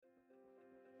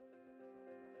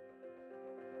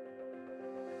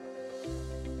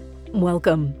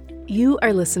Welcome. You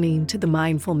are listening to the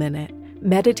Mindful Minute,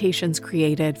 meditations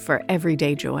created for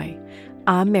everyday joy.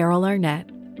 I'm Meryl Arnett,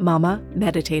 mama,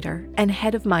 meditator, and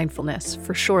head of mindfulness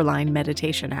for Shoreline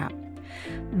Meditation app.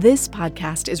 This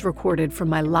podcast is recorded from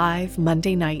my live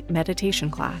Monday night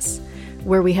meditation class,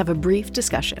 where we have a brief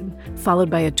discussion followed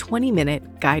by a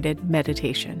 20-minute guided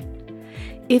meditation.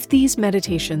 If these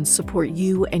meditations support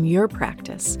you and your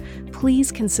practice,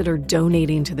 please consider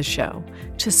donating to the show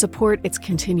to support its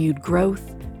continued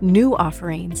growth, new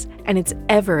offerings, and its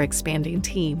ever-expanding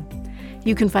team.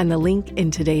 You can find the link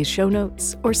in today's show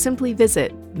notes or simply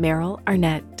visit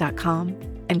merylarnett.com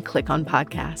and click on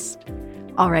podcast.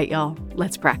 All right, y'all,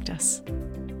 let's practice.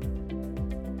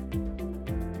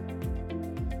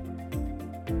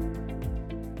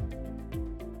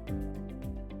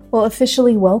 Well,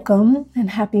 officially welcome and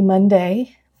happy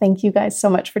Monday. Thank you guys so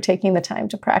much for taking the time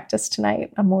to practice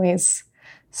tonight. I'm always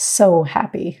so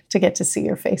happy to get to see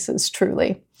your faces,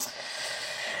 truly.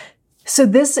 So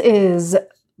this is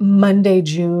Monday,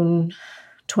 June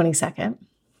 22nd,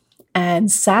 and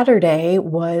Saturday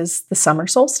was the summer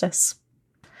solstice.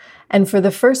 And for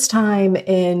the first time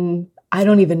in, I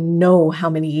don't even know how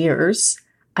many years,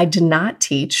 I did not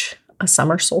teach a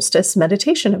summer solstice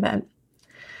meditation event.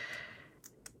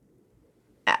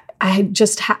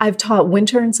 I've taught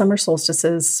winter and summer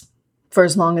solstices for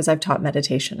as long as I've taught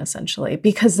meditation, essentially,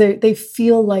 because they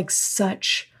feel like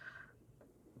such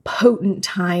potent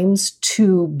times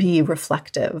to be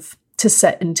reflective, to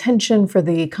set intention for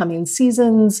the coming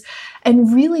seasons,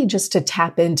 and really just to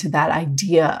tap into that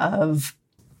idea of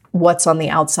what's on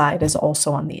the outside is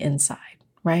also on the inside,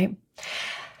 right?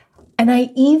 And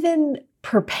I even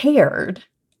prepared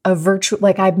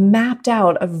I mapped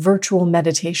out a virtual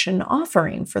meditation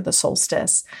offering for the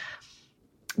solstice,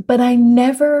 but I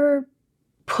never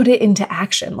put it into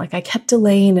action. Like I kept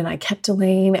delaying,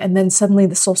 and then suddenly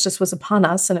the solstice was upon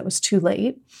us and it was too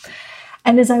late.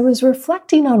 And as I was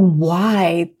reflecting on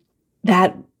why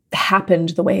that happened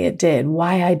the way it did,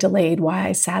 why I delayed, why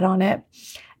I sat on it,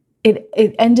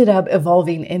 it ended up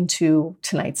evolving into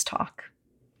tonight's talk.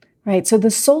 Right? So the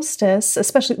solstice,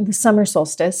 especially the summer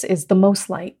solstice, is the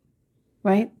most light,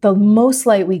 right? The most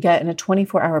light we get in a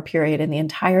 24-hour period in the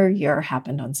entire year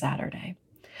happened on Saturday.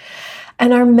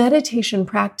 And our meditation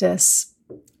practice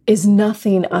is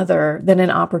nothing other than an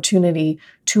opportunity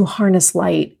to harness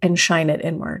light and shine it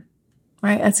inward,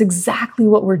 right? That's exactly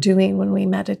what we're doing when we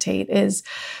meditate, is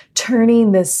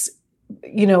turning this,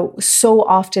 so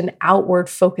often outward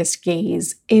focused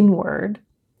gaze inward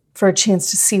for a chance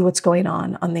to see what's going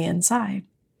on the inside.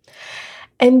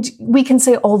 And we can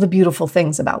say all the beautiful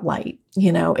things about light.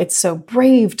 It's so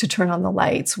brave to turn on the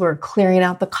lights. We're clearing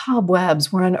out the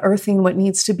cobwebs. We're unearthing what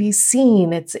needs to be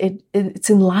seen. It's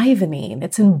enlivening.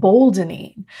 It's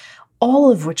emboldening, all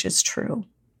of which is true.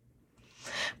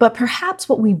 But perhaps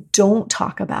what we don't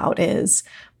talk about is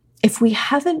if we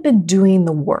haven't been doing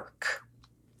the work,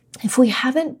 if we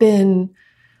haven't been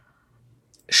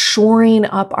shoring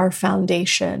up our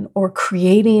foundation or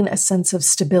creating a sense of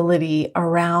stability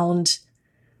around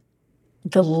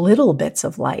the little bits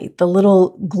of light, the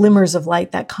little glimmers of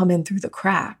light that come in through the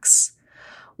cracks,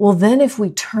 well, then if we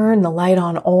turn the light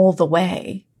on all the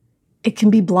way, it can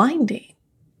be blinding.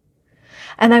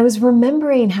 And I was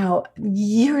remembering how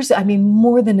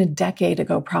more than a decade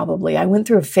ago, probably, I went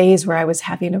through a phase where I was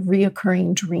having a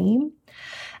reoccurring dream.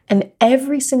 And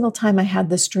every single time I had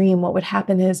this dream, what would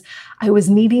happen is I was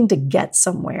needing to get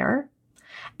somewhere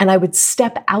and I would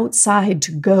step outside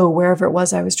to go wherever it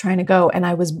was I was trying to go. And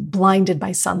I was blinded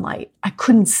by sunlight. I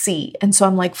couldn't see. And so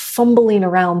I'm like fumbling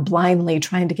around blindly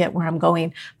trying to get where I'm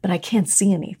going, but I can't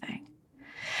see anything.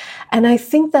 And I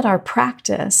think that our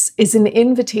practice is an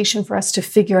invitation for us to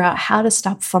figure out how to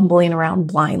stop fumbling around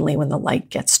blindly when the light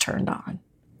gets turned on.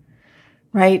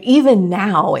 Right? Even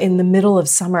now in the middle of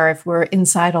summer, if we're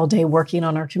inside all day working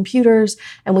on our computers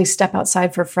and we step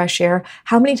outside for fresh air,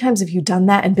 how many times have you done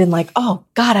that and been like, oh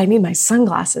God, I need my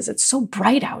sunglasses. It's so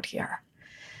bright out here.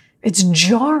 It's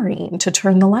jarring to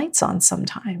turn the lights on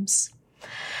sometimes.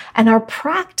 And our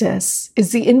practice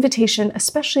is the invitation,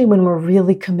 especially when we're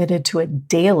really committed to a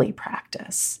daily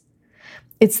practice.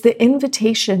 It's the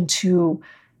invitation to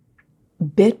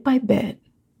bit by bit,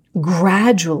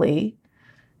 gradually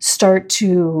start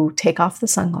to take off the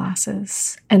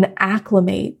sunglasses and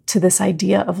acclimate to this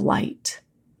idea of light.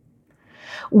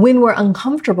 When we're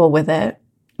uncomfortable with it,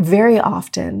 very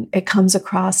often it comes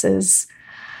across as,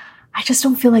 I just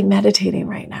don't feel like meditating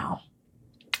right now.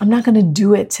 I'm not going to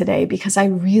do it today because I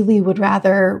really would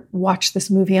rather watch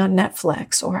this movie on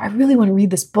Netflix, or I really want to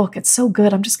read this book. It's so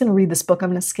good. I'm just going to read this book. I'm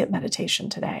going to skip meditation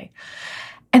today.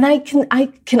 And I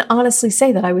can honestly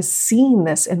say that I was seeing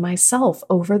this in myself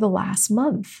over the last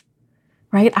month,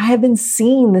 right? I have been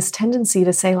seeing this tendency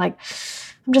to say, like,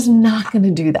 I'm just not going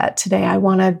to do that today. I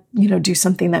want to, do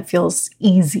something that feels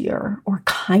easier or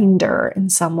kinder in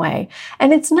some way.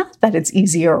 And it's not that it's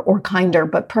easier or kinder,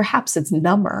 but perhaps it's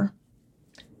number,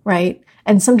 right?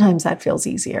 And sometimes that feels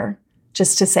easier,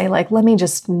 just to say, like, let me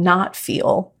just not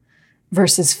feel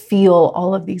versus feel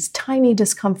all of these tiny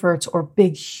discomforts or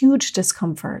big, huge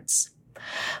discomforts.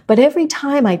 But every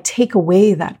time I take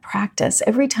away that practice,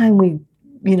 every time we,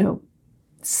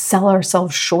 sell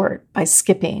ourselves short by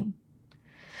skipping,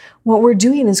 what we're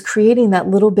doing is creating that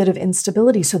little bit of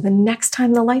instability. So the next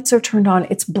time the lights are turned on,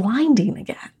 it's blinding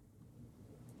again.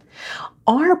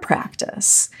 Our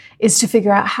practice is to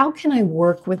figure out, how can I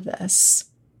work with this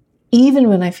even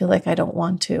when I feel like I don't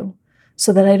want to,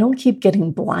 so that I don't keep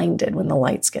getting blinded when the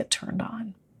lights get turned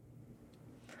on.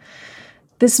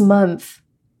 This month,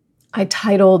 I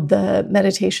titled the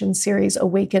meditation series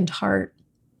Awakened Heart.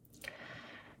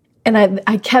 And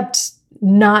I kept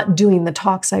not doing the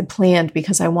talks I planned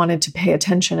because I wanted to pay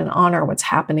attention and honor what's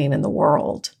happening in the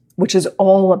world, which is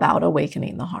all about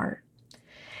awakening the heart.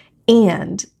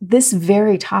 And this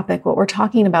very topic, what we're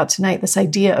talking about tonight, this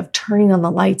idea of turning on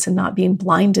the lights and not being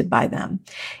blinded by them,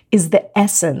 is the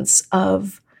essence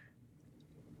of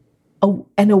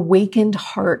an awakened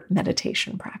heart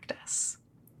meditation practice.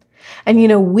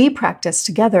 And, we practice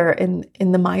together in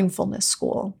the mindfulness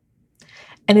school.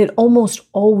 And it almost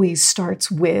always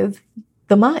starts with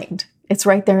the mind. It's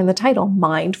right there in the title,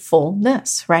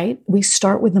 mindfulness, right? We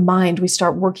start with the mind. We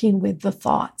start working with the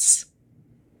thoughts.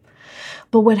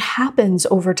 But what happens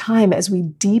over time as we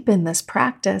deepen this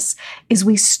practice is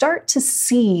we start to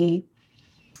see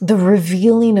the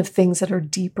revealing of things that are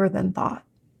deeper than thought.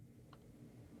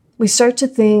 We start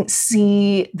to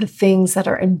see the things that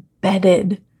are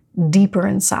embedded deeper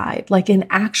inside, like in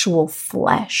actual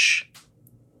flesh.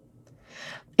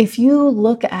 If you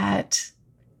look at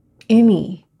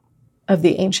any of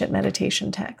the ancient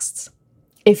meditation texts,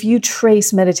 if you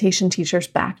trace meditation teachers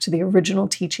back to the original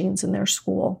teachings in their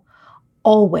school,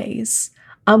 always,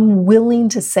 I'm willing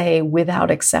to say without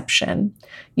exception,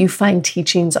 you find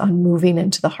teachings on moving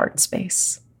into the heart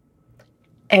space.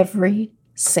 Every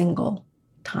single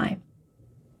time.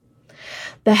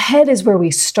 The head is where we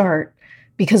start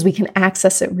because we can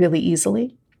access it really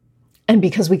easily. And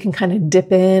because we can kind of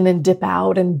dip in and dip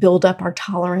out and build up our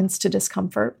tolerance to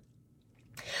discomfort.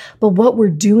 But what we're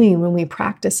doing when we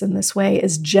practice in this way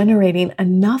is generating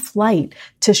enough light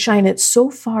to shine it so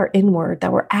far inward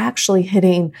that we're actually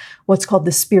hitting what's called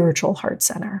the spiritual heart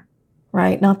center,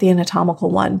 right? Not the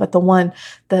anatomical one, but the one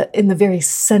in the very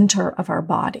center of our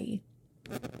body.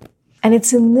 And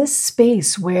it's in this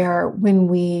space where, when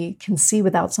we can see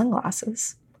without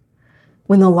sunglasses,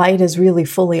 when the light is really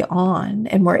fully on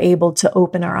and we're able to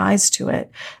open our eyes to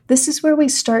it, this is where we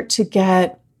start to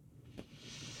get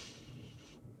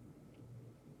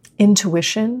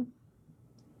intuition.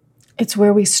 It's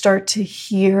where we start to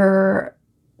hear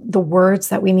the words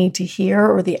that we need to hear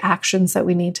or the actions that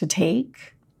we need to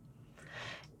take.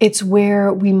 It's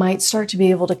where we might start to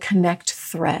be able to connect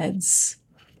threads.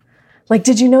 Like,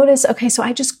 did you notice? Okay, so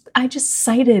I just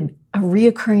cited a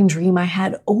reoccurring dream I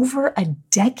had over a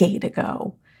decade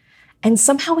ago, and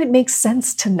somehow it makes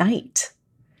sense tonight.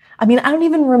 I mean, I don't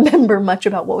even remember much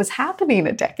about what was happening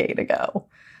a decade ago.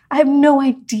 I have no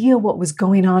idea what was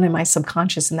going on in my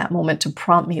subconscious in that moment to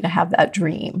prompt me to have that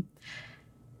dream.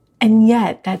 And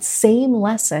yet, that same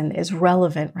lesson is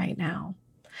relevant right now.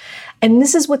 And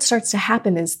this is what starts to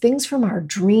happen, is things from our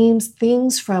dreams,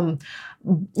 things from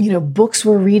books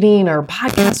we're reading or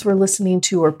podcasts we're listening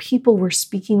to or people we're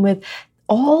speaking with,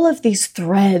 all of these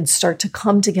threads start to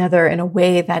come together in a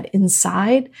way that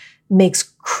inside makes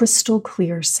crystal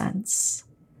clear sense.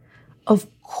 Of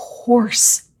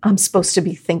course, I'm supposed to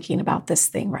be thinking about this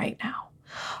thing right now.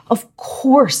 Of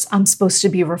course, I'm supposed to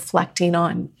be reflecting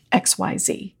on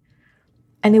XYZ.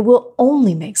 And it will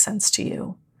only make sense to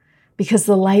you because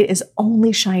the light is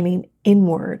only shining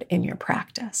inward in your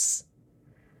practice.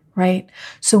 Right?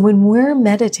 So when we're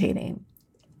meditating,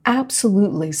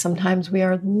 absolutely, sometimes we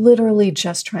are literally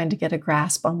just trying to get a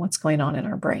grasp on what's going on in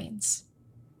our brains.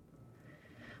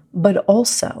 But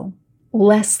also,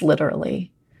 less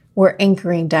literally, we're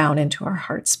anchoring down into our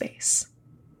heart space.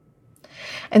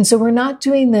 And so we're not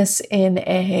doing this in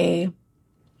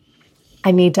I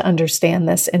need to understand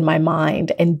this in my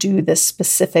mind and do this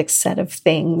specific set of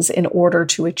things in order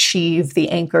to achieve the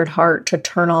anchored heart, to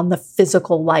turn on the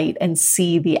physical light and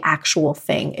see the actual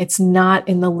thing. It's not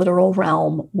in the literal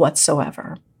realm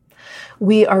whatsoever.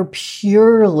 We are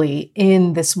purely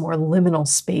in this more liminal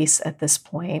space at this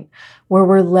point where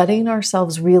we're letting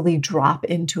ourselves really drop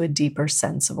into a deeper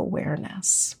sense of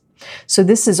awareness. So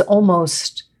this is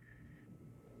almost,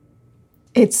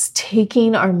 it's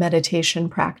taking our meditation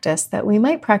practice that we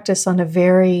might practice on a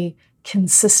very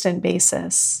consistent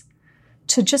basis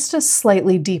to just a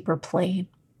slightly deeper plane,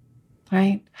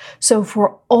 right? So if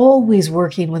we're always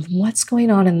working with what's going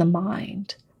on in the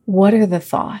mind, what are the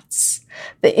thoughts?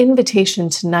 The invitation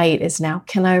tonight is now,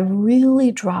 can I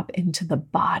really drop into the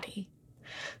body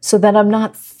so that I'm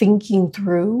not thinking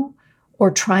through or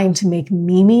trying to make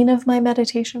meaning of my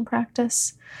meditation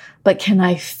practice, but can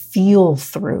I feel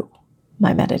through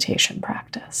my meditation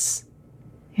practice?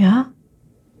 Yeah?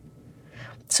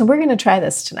 So we're going to try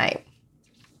this tonight.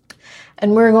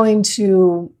 And we're going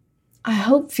to, I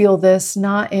hope, feel this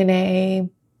not in a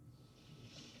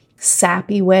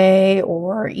sappy way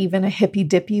or even a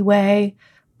hippy-dippy way,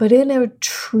 but in a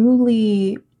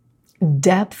truly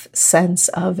depth sense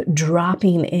of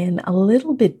dropping in a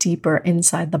little bit deeper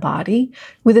inside the body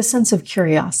with a sense of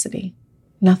curiosity.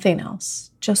 Nothing else,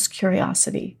 just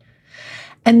curiosity.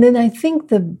 And then I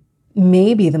think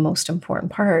maybe the most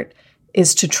important part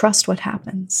is to trust what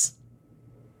happens.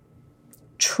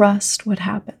 Trust what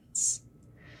happens,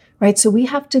 right? So we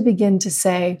have to begin to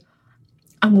say,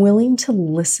 I'm willing to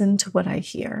listen to what I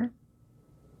hear.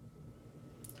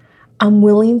 I'm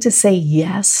willing to say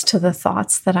yes to the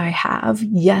thoughts that I have.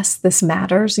 Yes, this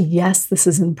matters. Yes, this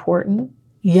is important.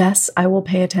 Yes, I will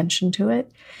pay attention to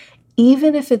it.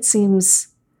 Even if it seems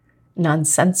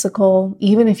nonsensical,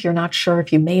 even if you're not sure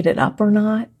if you made it up or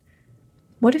not,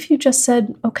 what if you just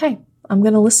said, okay, I'm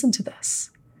going to listen to this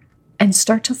and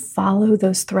start to follow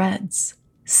those threads.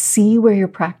 See where your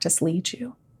practice leads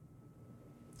you.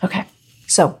 Okay,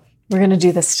 so we're going to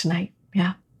do this tonight.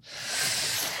 Yeah.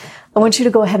 I want you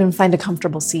to go ahead and find a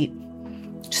comfortable seat.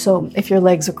 So if your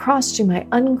legs are crossed, you might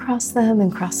uncross them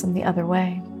and cross them the other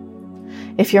way.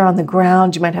 If you're on the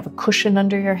ground, you might have a cushion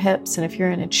under your hips. And if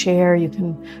you're in a chair, you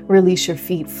can release your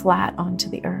feet flat onto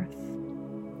the earth.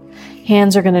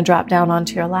 Hands are going to drop down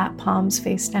onto your lap, palms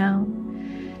face down.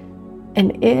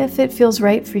 And if it feels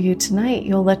right for you tonight,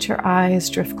 you'll let your eyes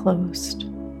drift closed.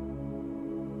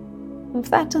 If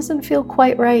that doesn't feel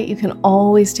quite right, you can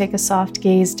always take a soft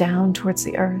gaze down towards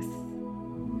the earth,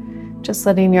 just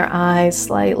letting your eyes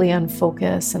slightly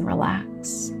unfocus and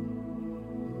relax.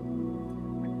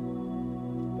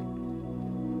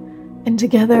 And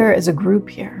together as a group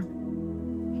here,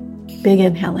 big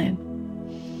inhale in.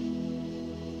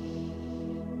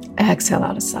 Exhale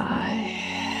out a sigh.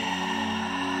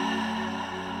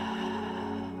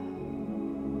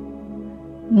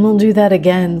 And we'll do that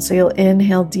again, so you'll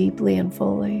inhale deeply and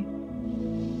fully.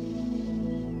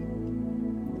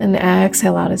 And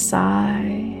exhale out a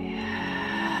sigh.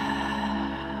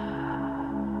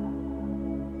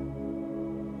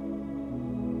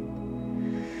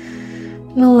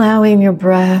 And allowing your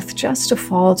breath just to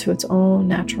fall to its own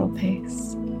natural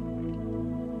pace.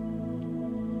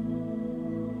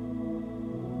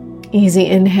 Easy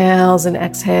inhales and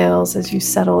exhales as you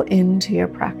settle into your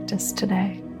practice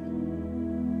today.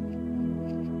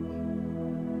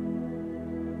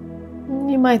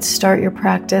 You might start your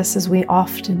practice, as we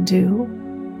often do,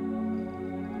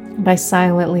 by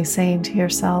silently saying to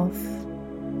yourself,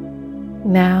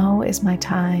 now is my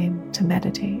time to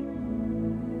meditate.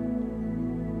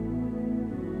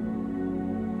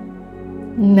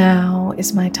 Now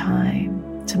is my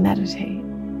time to meditate.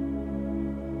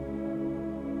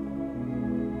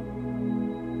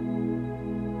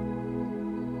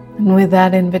 And with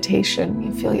that invitation,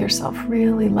 you feel yourself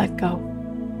really let go.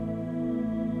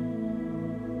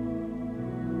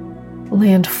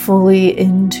 Land fully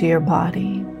into your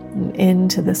body and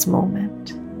into this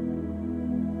moment.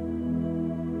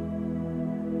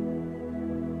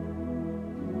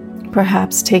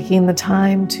 Perhaps taking the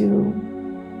time to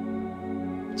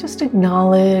just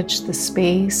acknowledge the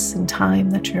space and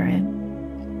time that you're in.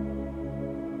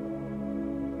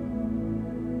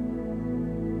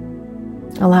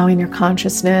 Allowing your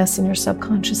consciousness and your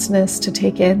subconsciousness to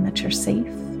take in that you're safe,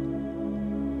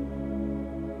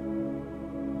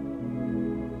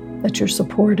 that you're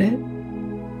supported,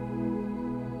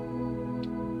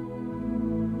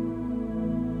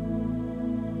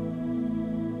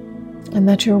 and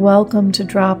that you're welcome to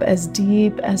drop as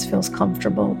deep as feels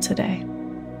comfortable today.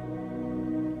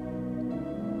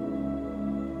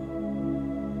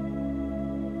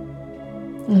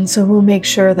 And so we'll make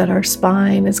sure that our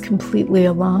spine is completely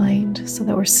aligned so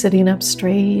that we're sitting up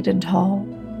straight and tall.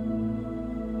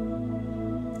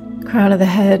 Crown of the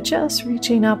head just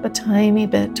reaching up a tiny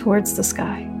bit towards the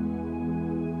sky.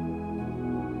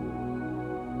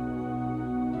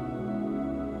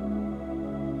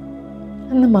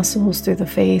 And the muscles through the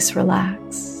face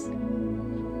relax.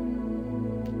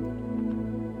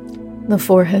 The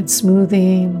forehead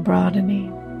smoothing,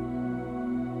 broadening.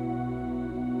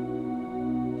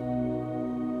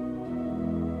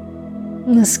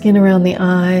 And the skin around the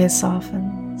eyes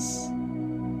softens.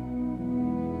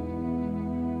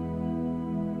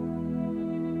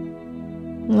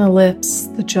 And the lips,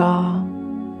 the jaw,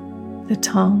 the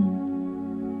tongue.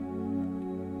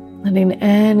 Letting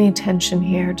any tension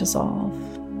here dissolve.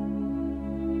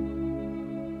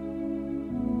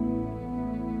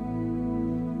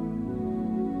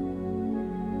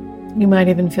 You might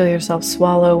even feel yourself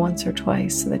swallow once or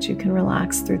twice so that you can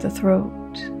relax through the throat.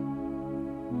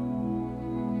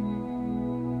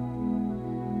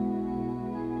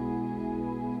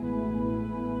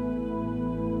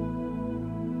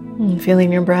 And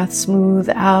feeling your breath smooth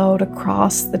out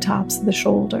across the tops of the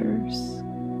shoulders.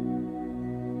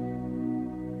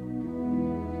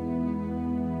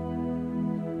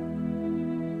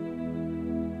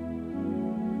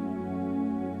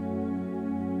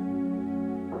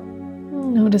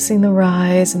 Noticing the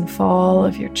rise and fall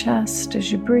of your chest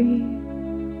as you breathe.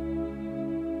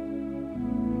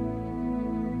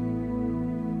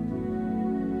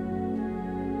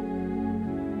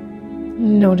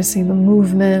 Noticing the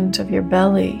movement of your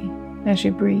belly as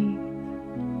you breathe.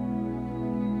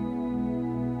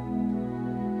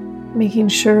 Making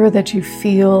sure that you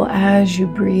feel as you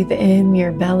breathe in,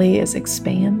 your belly is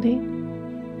expanding.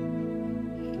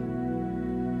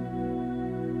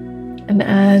 And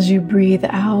as you breathe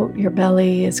out, your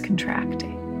belly is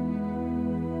contracting.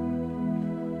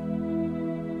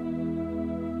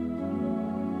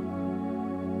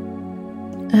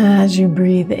 As you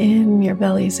breathe in, your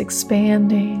belly is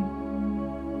expanding.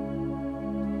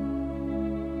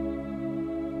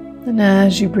 And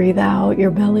as you breathe out,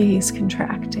 your belly is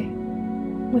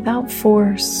contracting without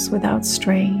force, without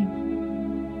strain.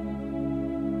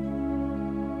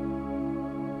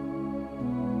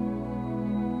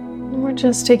 And we're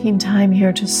just taking time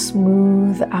here to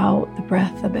smooth out the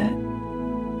breath a bit.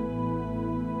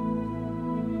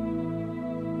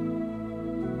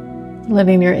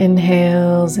 Letting your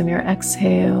inhales and your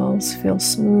exhales feel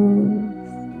smooth,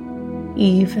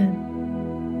 even.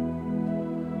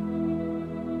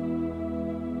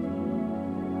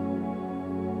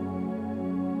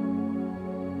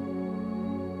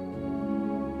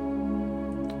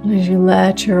 And as you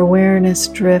let your awareness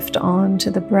drift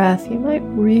onto the breath, you might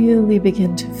really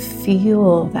begin to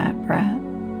feel that breath.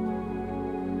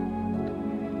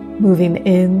 Moving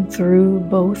in through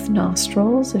both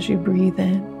nostrils as you breathe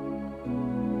in.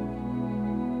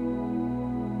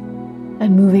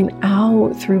 And moving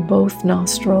out through both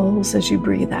nostrils as you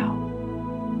breathe out.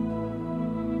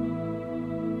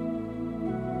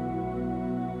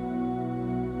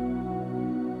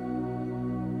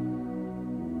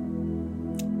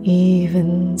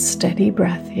 Even, steady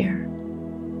breath here.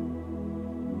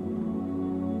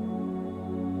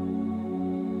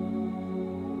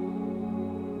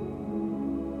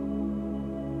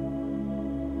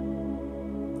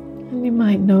 And you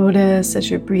might notice as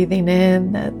you're breathing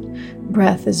in that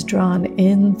breath is drawn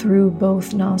in through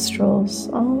both nostrils,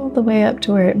 all the way up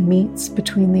to where it meets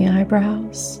between the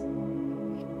eyebrows.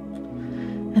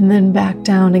 And then back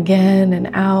down again and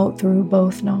out through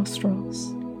both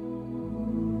nostrils.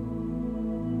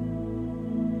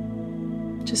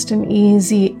 Just an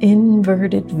easy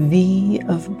inverted V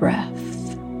of breath.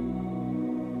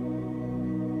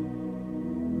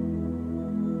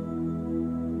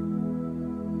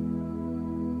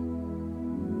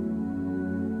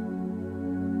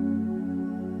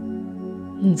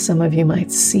 And some of you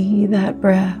might see that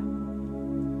breath.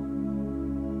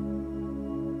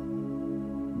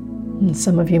 And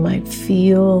some of you might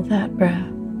feel that breath.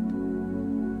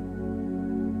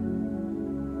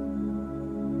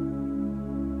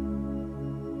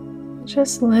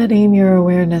 Just letting your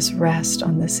awareness rest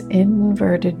on this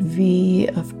inverted V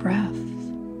of breath.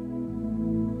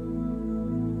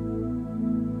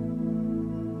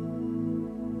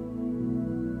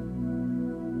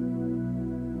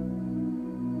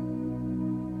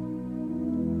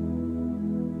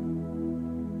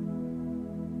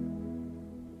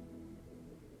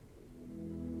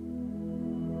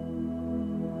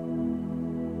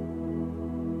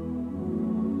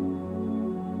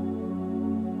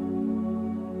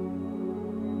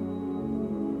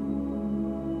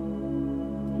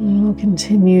 And we'll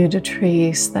continue to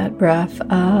trace that breath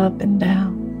up and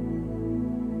down.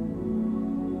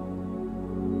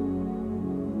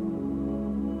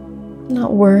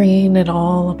 Not worrying at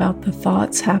all about the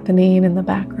thoughts happening in the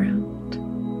background.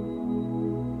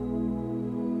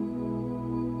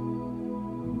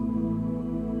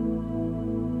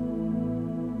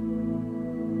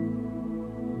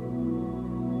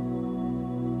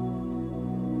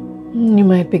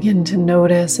 might begin to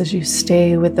notice as you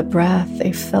stay with the breath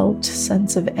a felt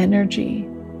sense of energy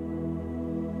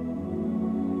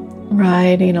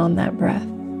riding on that breath.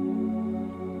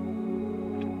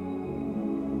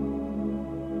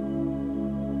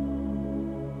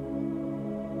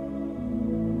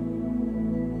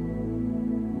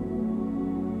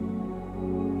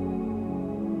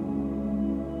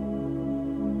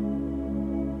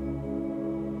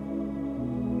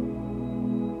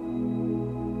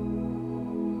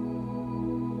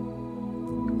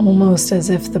 Almost as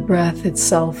if the breath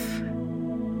itself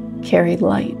carried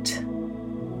light.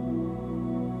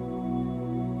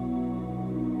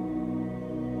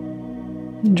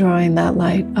 Drawing that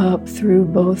light up through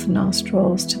both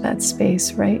nostrils to that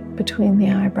space right between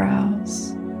the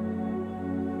eyebrows.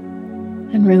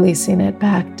 And releasing it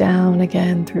back down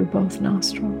again through both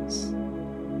nostrils.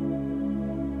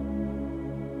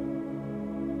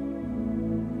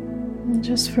 And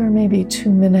just for maybe 2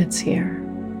 minutes here.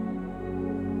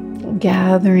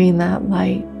 Gathering that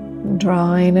light,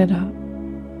 drawing it up,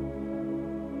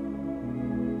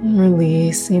 and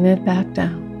releasing it back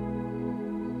down.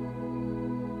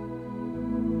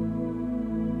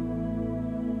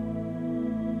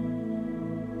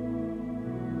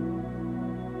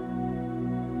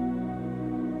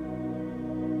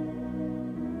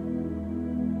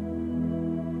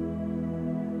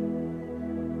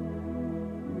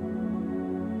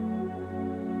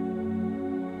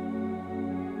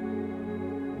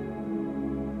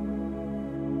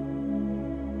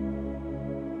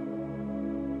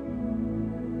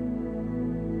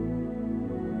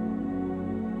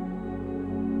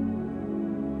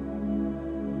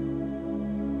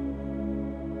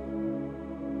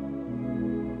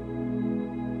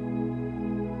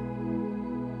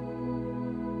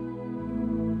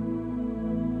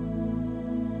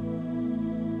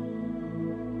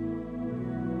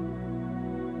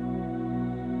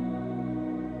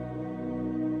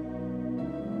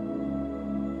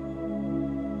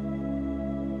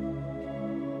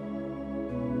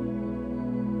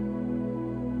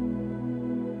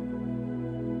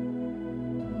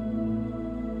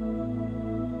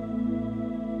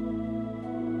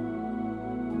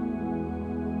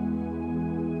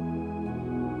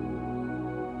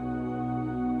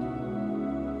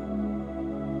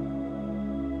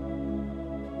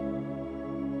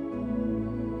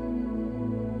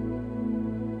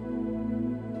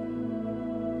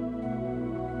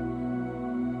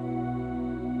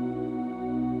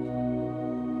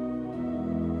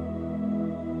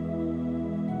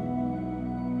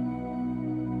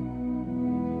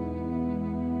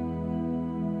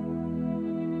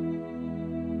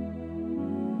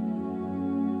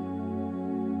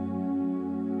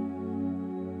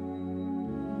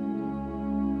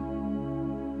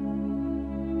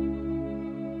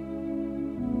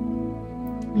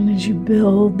 And as you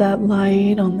build that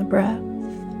light on the breath,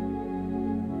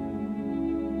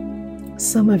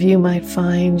 some of you might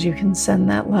find you can send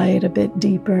that light a bit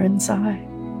deeper inside.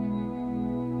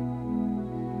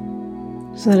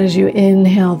 So that as you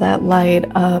inhale that light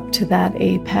up to that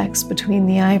apex between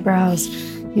the eyebrows,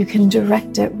 you can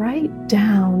direct it right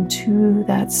down to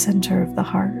that center of the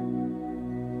heart.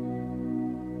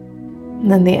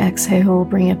 And then the exhale,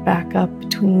 bring it back up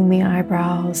between the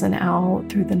eyebrows and out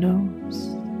through the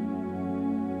nose.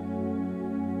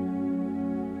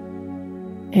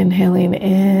 Inhaling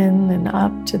in and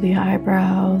up to the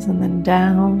eyebrows and then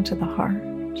down to the heart.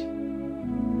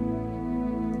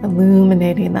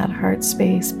 Illuminating that heart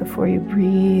space before you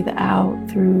breathe out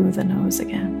through the nose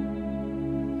again.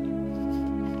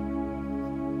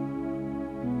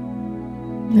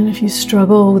 And if you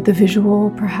struggle with the visual,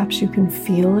 perhaps you can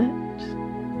feel it.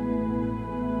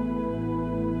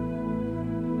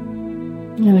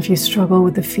 And if you struggle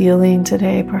with the feeling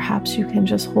today, perhaps you can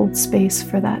just hold space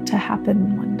for that to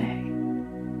happen one day.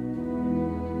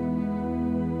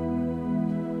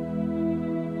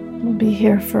 We'll be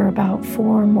here for about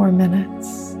 4 more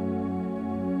minutes.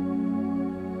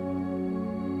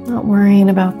 Not worrying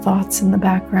about thoughts in the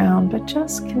background, but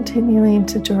just continuing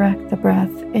to direct the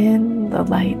breath in, the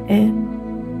light in.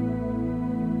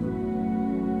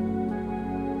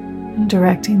 And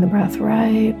directing the breath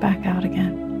right back out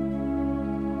again.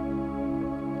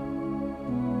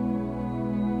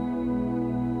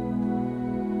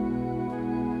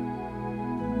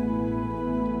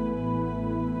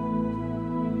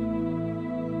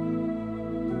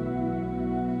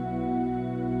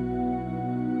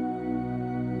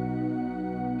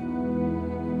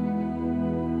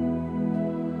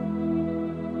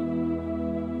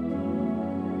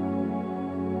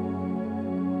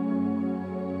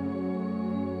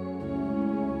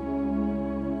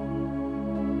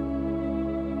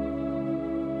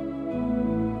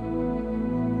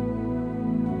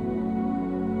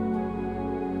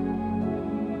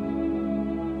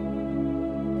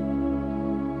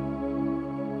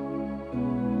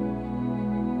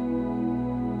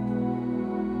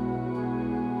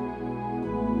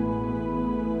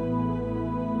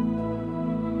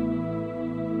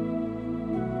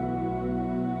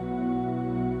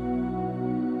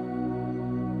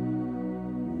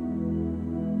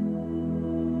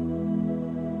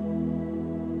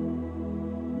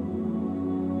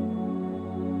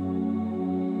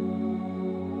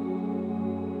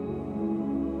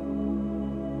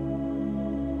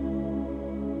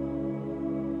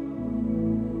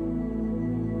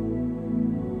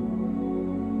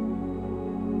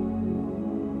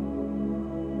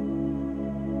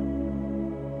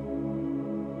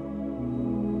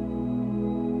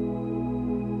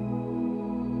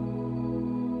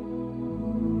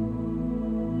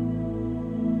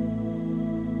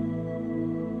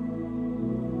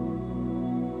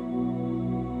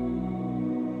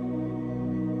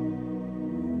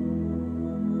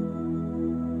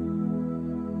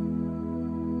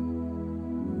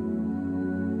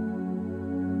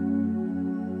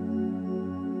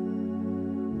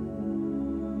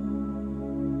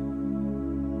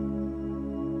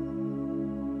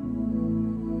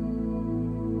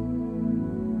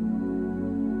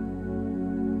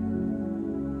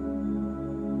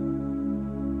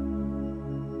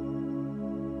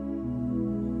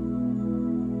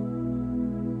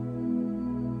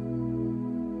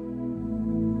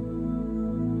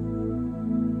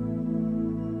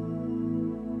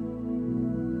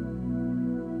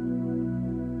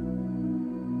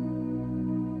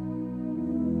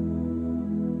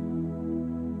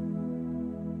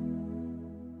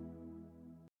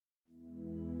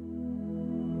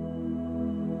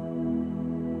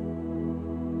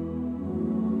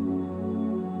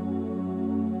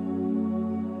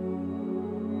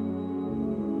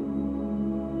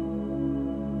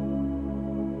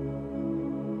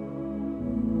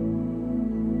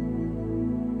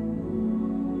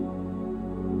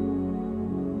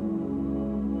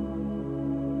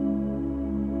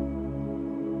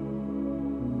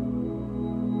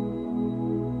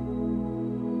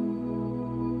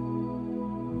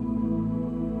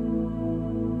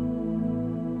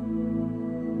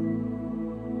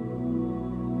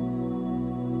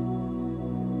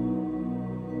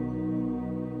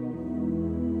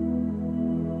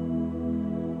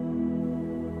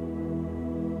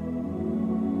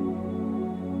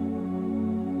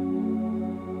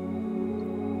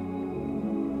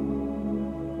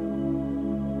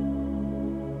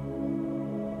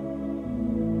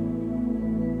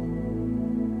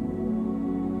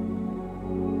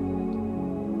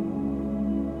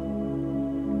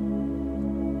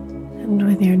 And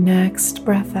with your next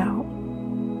breath out,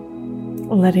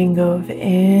 letting go of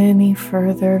any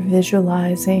further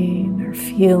visualizing or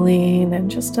feeling and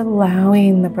just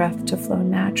allowing the breath to flow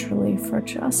naturally for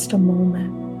just a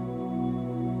moment.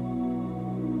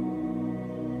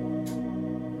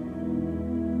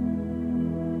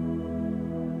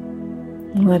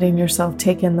 Letting yourself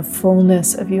take in the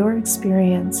fullness of your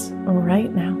experience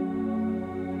right now.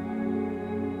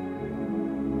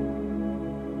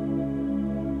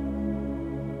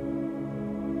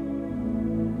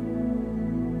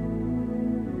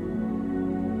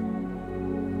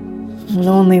 And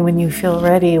only when you feel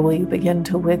ready will you begin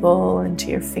to wiggle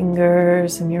into your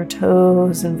fingers and your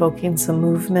toes, invoking some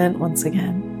movement once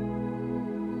again.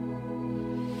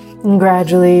 And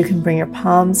gradually you can bring your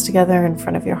palms together in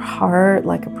front of your heart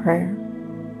like a prayer.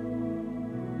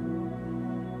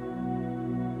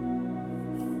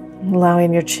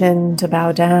 Allowing your chin to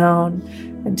bow down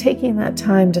and taking that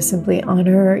time to simply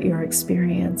honor your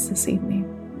experience this evening.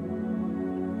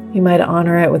 You might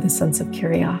honor it with a sense of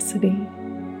curiosity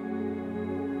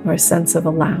or a sense of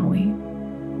allowing,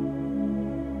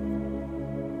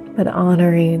 but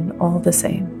honoring all the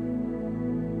same.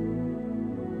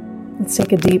 Let's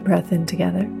take a deep breath in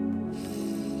together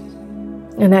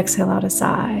and exhale out a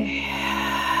sigh.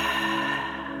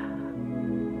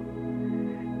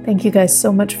 Thank you guys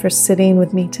so much for sitting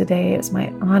with me today. It was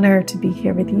my honor to be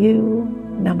here with you.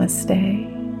 Namaste.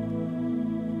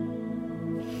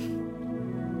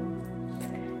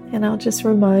 And I'll just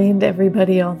remind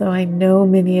everybody, although I know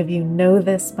many of you know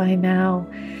this by now,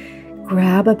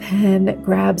 grab a pen,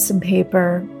 grab some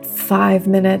paper, 5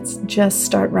 minutes, just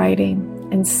start writing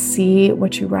and see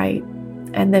what you write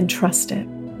and then trust it.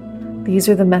 These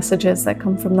are the messages that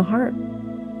come from the heart.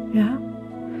 Yeah.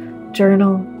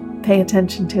 Journal, pay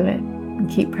attention to it, and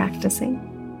keep practicing.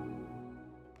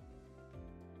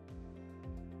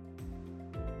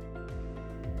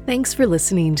 Thanks for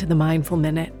listening to the Mindful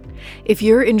Minute. If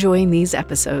you're enjoying these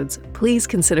episodes, please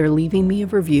consider leaving me a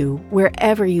review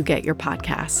wherever you get your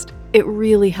podcast. It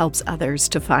really helps others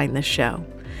to find this show.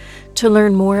 To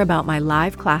learn more about my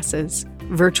live classes,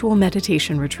 virtual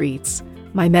meditation retreats,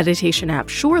 my meditation app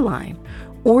Shoreline,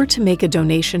 or to make a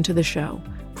donation to the show,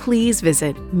 please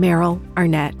visit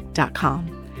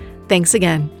merylarnett.com. Thanks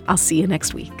again. I'll see you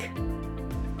next week.